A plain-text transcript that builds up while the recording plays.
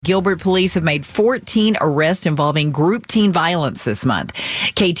Gilbert Police have made 14 arrests involving group teen violence this month.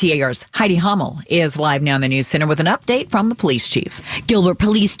 KTAR's Heidi Hummel is live now in the news center with an update from the police chief. Gilbert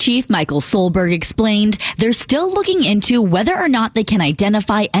Police Chief Michael Soleberg explained they're still looking into whether or not they can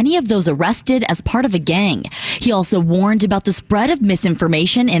identify any of those arrested as part of a gang. He also warned about the spread of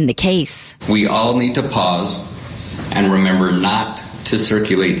misinformation in the case. We all need to pause and remember not to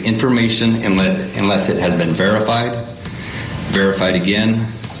circulate information unless it has been verified again,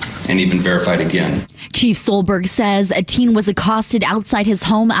 and even verified again. Chief Soleberg says a teen was accosted outside his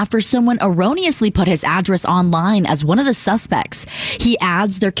home after someone erroneously put his address online as one of the suspects. He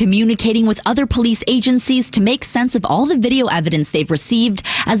adds they're communicating with other police agencies to make sense of all the video evidence they've received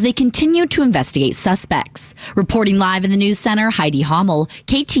as they continue to investigate suspects. Reporting live in the news center, Heidi Hummel,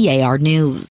 KTAR News.